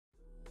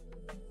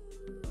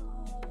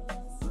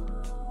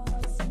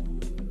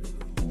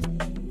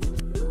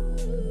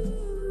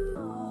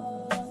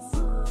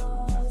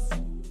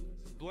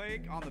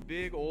on the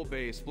big old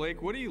bass.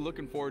 Blake, what are you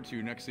looking forward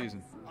to next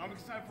season? I'm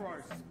excited for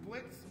our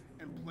splits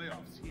and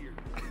playoffs here.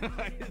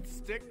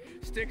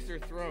 Sticks are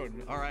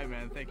thrown. All right,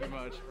 man. Thank you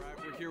much. All right,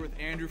 we're here with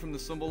Andrew from the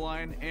Cymbal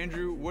Line.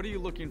 Andrew, what are you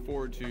looking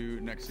forward to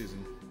next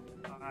season?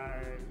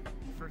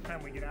 First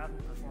time we get out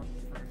and perform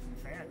for some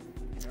fans.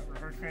 You know,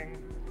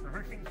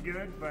 rehearsing's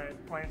good,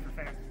 but playing for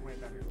fans is way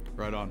better.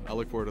 Right on. I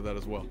look forward to that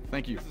as well.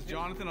 Thank you. This is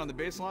Jonathan on the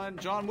bass line.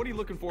 John, what are you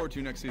looking forward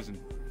to next season?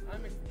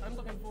 I'm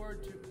looking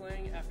forward to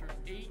playing after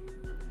 8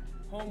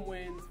 home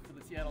wins for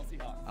the Seattle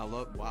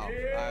Seahawks. Wow.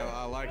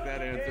 I like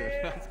that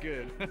answer. That's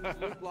good.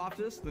 Luke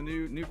Loftus, the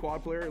new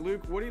quad player.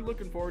 Luke, what are you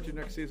looking forward to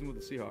next season with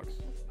the Seahawks?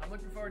 I'm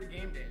looking forward to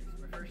game days.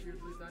 My first year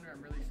with Blue Thunder,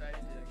 I'm really excited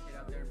to get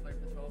out there and play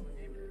for the 12 on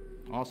game day.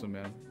 Awesome,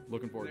 man.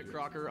 Looking forward to it. Nick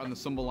Crocker on the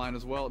Cymbal Line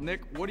as well.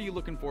 Nick, what are you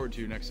looking forward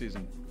to next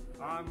season?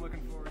 I'm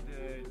looking forward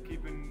to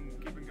keeping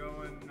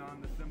going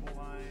on the Cymbal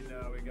Line.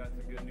 We got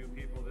some good new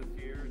people this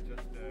year.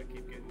 Just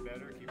keep getting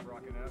better, keep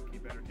rocking out,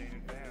 keep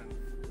entertaining fans.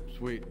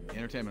 Sweet.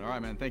 Entertainment. All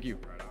right, man. Thank you.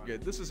 Right on.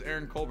 Good. This is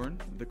Aaron Colburn,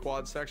 the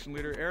quad section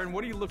leader. Aaron,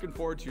 what are you looking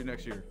forward to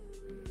next year?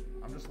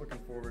 I'm just looking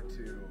forward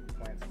to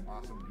playing some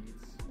awesome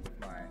beats with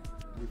my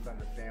Blue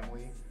Thunder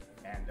family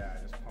and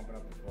just pumping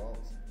up the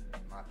 12s.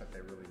 Not that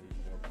they really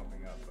need more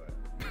pumping up, but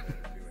they're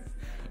there to do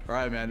it. All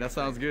right, man. That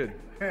sounds good.